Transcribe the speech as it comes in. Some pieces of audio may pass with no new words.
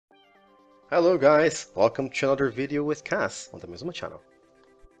Hello guys, welcome to another video with Cass on the Maizuma channel.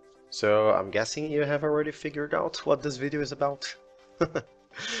 So I'm guessing you have already figured out what this video is about.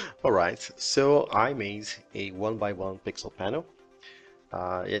 Alright, so I made a 1x1 pixel panel.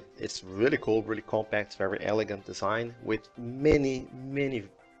 It's really cool, really compact, very elegant design with many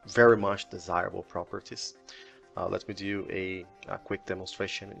very much desirable properties. Let me do a quick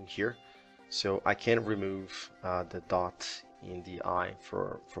demonstration in here. So I can remove the dot in the eye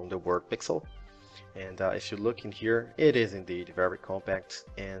from the word pixel. And if you look in here, it is indeed very compact,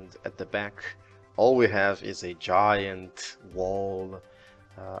 and at the back all we have is a giant wall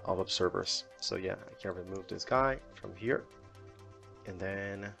of observers. So yeah, I can remove this guy from here, and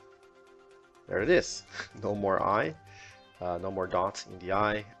then there it is. No more eye, no more dots in the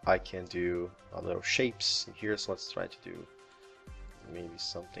eye. I can do little shapes in here, so let's try to do maybe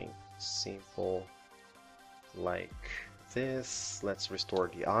something simple like this. Let's restore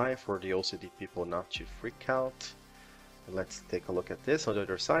the eye for the OCD people not to freak out. And let's take a look at this on the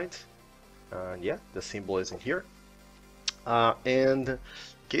other side. Yeah, the symbol is in here. And in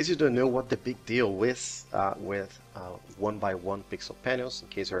case you don't know what the big deal with 1x1 pixel panels, in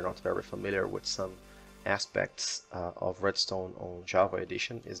case you're not very familiar with some aspects of Redstone on Java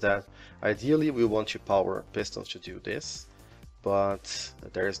Edition, is that ideally we want to power pistons to do this, but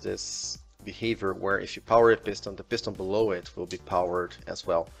there's this behavior where if you power a piston, the piston below it will be powered as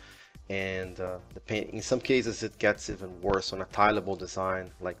well. And in some cases it gets even worse on a tileable design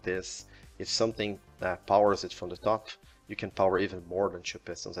like this. If something powers it from the top, you can power even more than two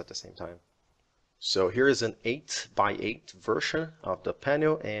pistons at the same time. So here is an 8x8 version of the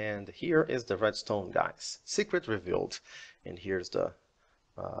panel, and here is the redstone, guys. Secret revealed. And here's the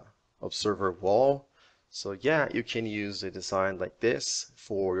observer wall. So yeah, you can use a design like this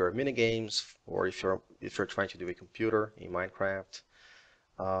for your mini games, or if you're trying to do a computer in Minecraft.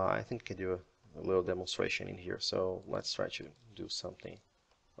 I think I can do a little demonstration in here. So let's try to do something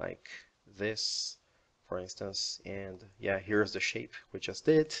like this, for instance. And yeah, here's the shape we just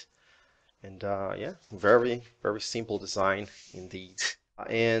did. And yeah, very simple design indeed.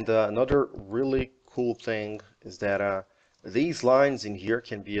 And another really cool thing is that these lines in here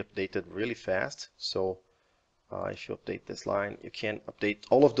can be updated really fast. So if you update this line, you can update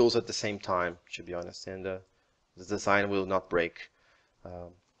all of those at the same time, to be honest, and the design will not break.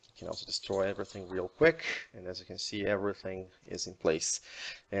 You can also destroy everything real quick, and as you can see, everything is in place.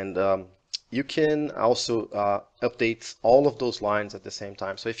 And you can also update all of those lines at the same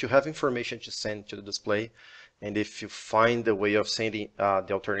time. So if you have information to send to the display, and if you find a way of sending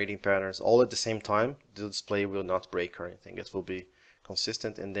the alternating patterns all at the same time, the display will not break or anything. It will be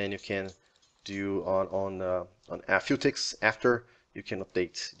consistent, and then you can do on a few ticks after, you can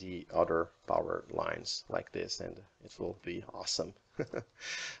update the other power lines like this, and it will be awesome.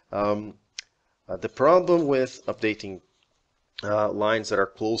 The problem with updating lines that are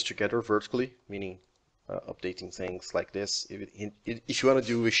close together vertically, meaning updating things like this, if you want to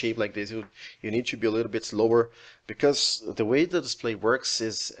do a shape like this, you need to be a little bit slower, because the way the display works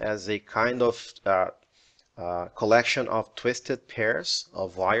is as a kind of collection of twisted pairs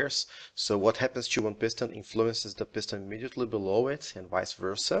of wires. So what happens to one piston influences the piston immediately below it, and vice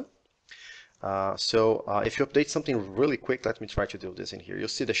versa. If you update something really quick, let me try to do this in here. You'll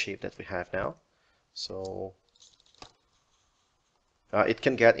see the shape that we have now. So it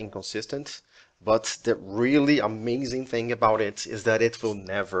can get inconsistent, but the really amazing thing about it is that it will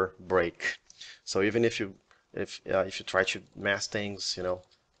never break. So even if you try to mess things, you know,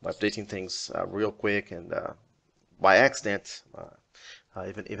 by updating things real quick and by accident,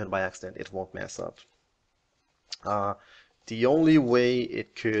 even by accident, it won't mess up. The only way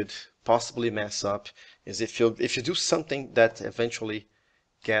it could possibly mess up is if you do something that eventually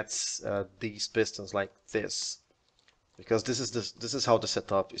gets these pistons like this, because this is how the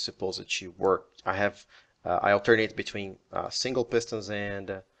setup is supposed to work. I alternate between single pistons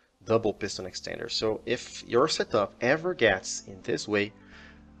and double piston extenders. So if your setup ever gets in this way,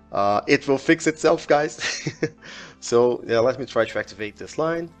 it will fix itself, guys. So yeah, let me try to activate this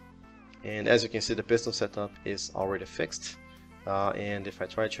line, and as you can see, the piston setup is already fixed. And if I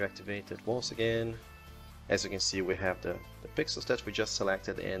try to activate it once again, as you can see, we have the pixels that we just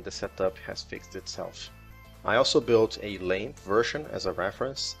selected, and the setup has fixed itself. I also built a length version as a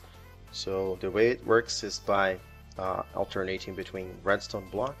reference. So the way it works is by alternating between redstone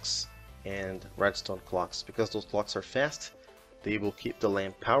blocks and redstone clocks. Because those clocks are fast, they will keep the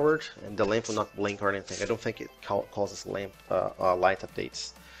lamp powered, and the lamp will not blink or anything. I don't think it causes lamp light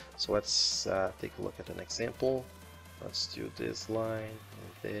updates. So let's take a look at an example. Let's do this line,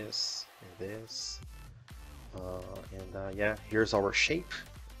 and this, and this. Yeah, here's our shape.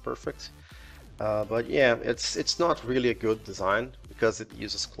 Perfect. But yeah, it's not really a good design because it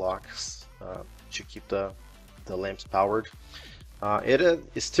uses clocks to keep the lamps powered. It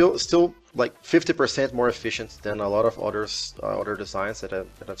is still like 50% more efficient than a lot of other designs that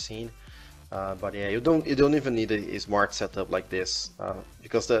I've seen. But yeah, you don't even need a smart setup like this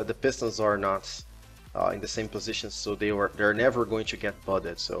because the pistons are not in the same position, so they're never going to get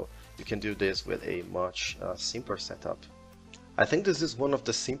budded. So you can do this with a much simpler setup. I think this is one of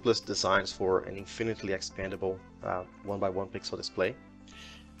the simplest designs for an infinitely expandable 1x1 pixel display.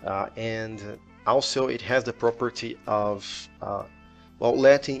 And also it has the property of well,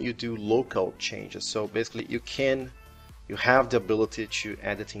 letting you do local changes. So basically you have the ability to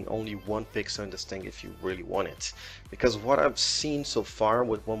edit in only one pixel in this thing if you really want it. Because what I've seen so far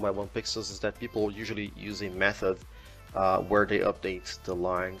with 1x1 pixels is that people usually use a method where they update the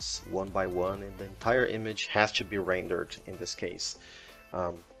lines one by one, and the entire image has to be rendered in this case,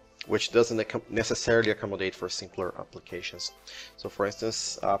 which doesn't necessarily accommodate for simpler applications. So for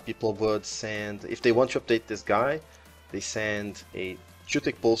instance, people would send, if they want to update this guy, they send a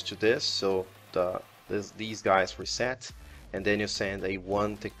 2-tick pulse to this, so these guys reset, and then you send a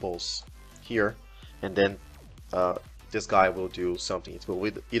 1-tick pulse here, and then this guy will do something. It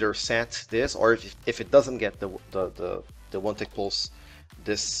will either set this, or if it doesn't get the 1-tick pulse,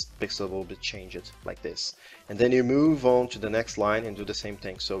 this pixel will be changed like this. And then you move on to the next line and do the same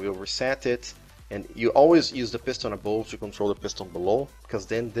thing. So we'll reset it, and you always use the piston above to control the piston below, because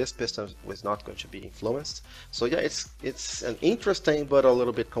then this piston is not going to be influenced. So yeah, it's an interesting but a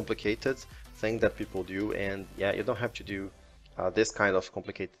little bit complicated thing that people do, and yeah, you don't have to do this kind of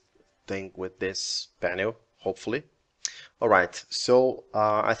complicated thing with this panel, hopefully. Alright, so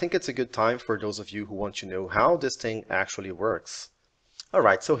I think it's a good time for those of you who want to know how this thing actually works.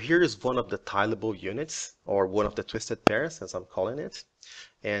 Alright, so here is one of the tileable units, or one of the twisted pairs as I'm calling it.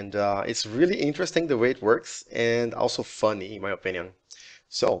 And it's really interesting the way it works, and also funny in my opinion.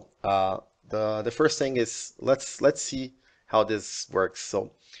 So the first thing is, let's see how this works.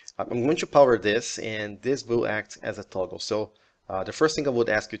 So I'm going to power this, and this will act as a toggle. So the first thing I would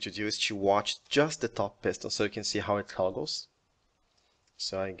ask you to do is to watch just the top piston so you can see how it toggles.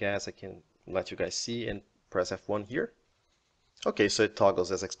 So I guess I can let you guys see and press F1 here. Okay, so it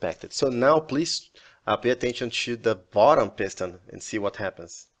toggles as expected. So now please pay attention to the bottom piston and see what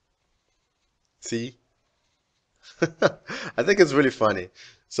happens. See? I think it's really funny.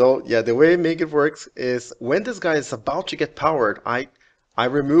 So yeah, the way make it works is when this guy is about to get powered, I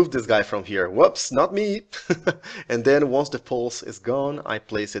remove this guy from here. Whoops, not me. And then once the pulse is gone, I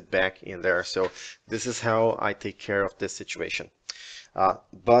place it back in there. So this is how I take care of this situation.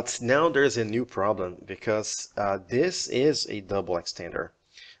 But now there's a new problem because this is a double extender.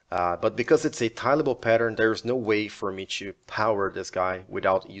 But because it's a tileable pattern, there's no way for me to power this guy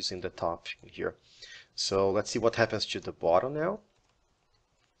without using the top here. So let's see what happens to the bottom now.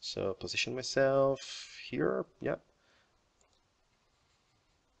 So position myself here. Yeah.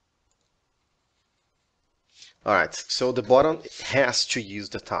 Alright, so the bottom has to use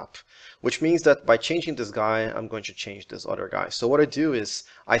the top, which means that by changing this guy, I'm going to change this other guy. So what I do is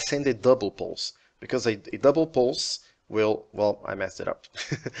I send a double pulse, because a double pulse will, well, I messed it up,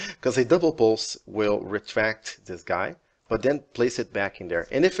 because a double pulse will retract this guy, but then place it back in there.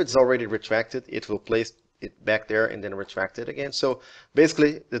 And if it's already retracted, it will place it back there and then retract it again. So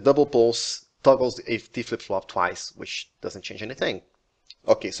basically, the double pulse toggles a T flip-flop twice, which doesn't change anything.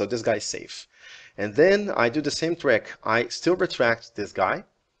 Okay, so this guy is safe. And then I do the same trick. I still retract this guy,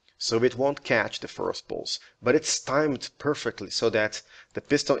 so it won't catch the first pulse, but it's timed perfectly so that the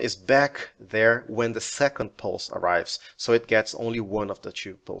piston is back there when the second pulse arrives, so it gets only one of the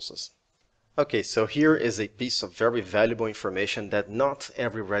two pulses. Okay, so here is a piece of very valuable information that not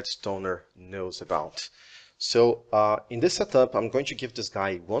every redstoner knows about. So in this setup, I'm going to give this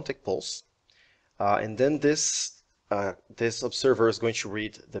guy 1-tick pulse, and then this observer is going to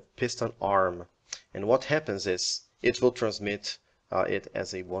read the piston arm. And what happens is it will transmit it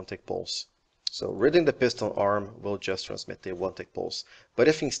as a 1-tick pulse. So reading the piston arm will just transmit a 1-tick pulse. But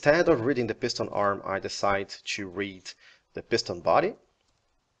if instead of reading the piston arm, I decide to read the piston body,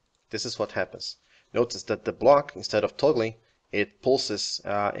 this is what happens. Notice that the block, instead of toggling, it pulses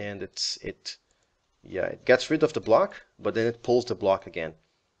and it gets rid of the block, but then it pulls the block again.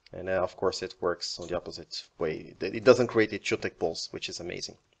 And of course it works on the opposite way. It doesn't create a 2-tick pulse, which is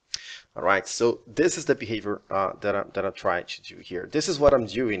amazing. All right, so this is the behavior that I'm trying to do here. This is what I'm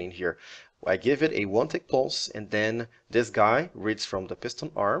doing in here. I give it a 1-tick pulse, and then this guy reads from the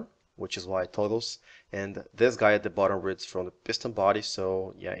piston arm, which is why it toggles, and this guy at the bottom reads from the piston body,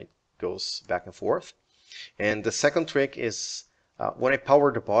 so yeah, it goes back and forth. And the second trick is When I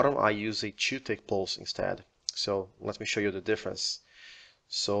power the bottom, I use a 2-tick pulse instead. So let me show you the difference.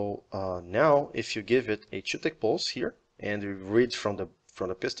 So now if you give it a 2-tick pulse here and you read from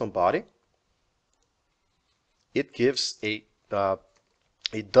the piston body, it gives a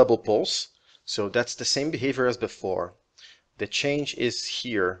double pulse. So that's the same behavior as before. The change is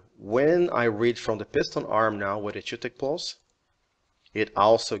here. When I read from the piston arm now with a 2-tick pulse, it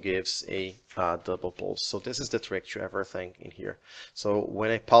also gives a double pulse. So this is the trick to everything in here. So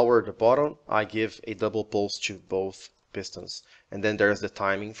when I power the bottom, I give a double pulse to both pistons. And then there's the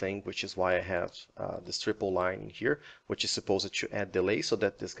timing thing, which is why I have this triple line in here, which is supposed to add delay so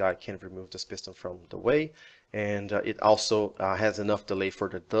that this guy can remove this piston from the way. And it also has enough delay for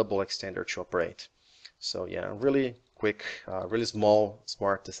the double extender to operate. So yeah, really quick, really small,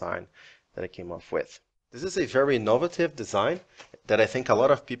 smart design that I came up with. This is a very innovative design that I think a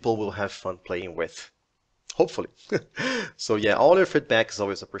lot of people will have fun playing with. Hopefully. So yeah, all your feedback is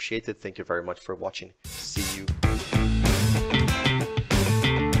always appreciated. Thank you very much for watching. See you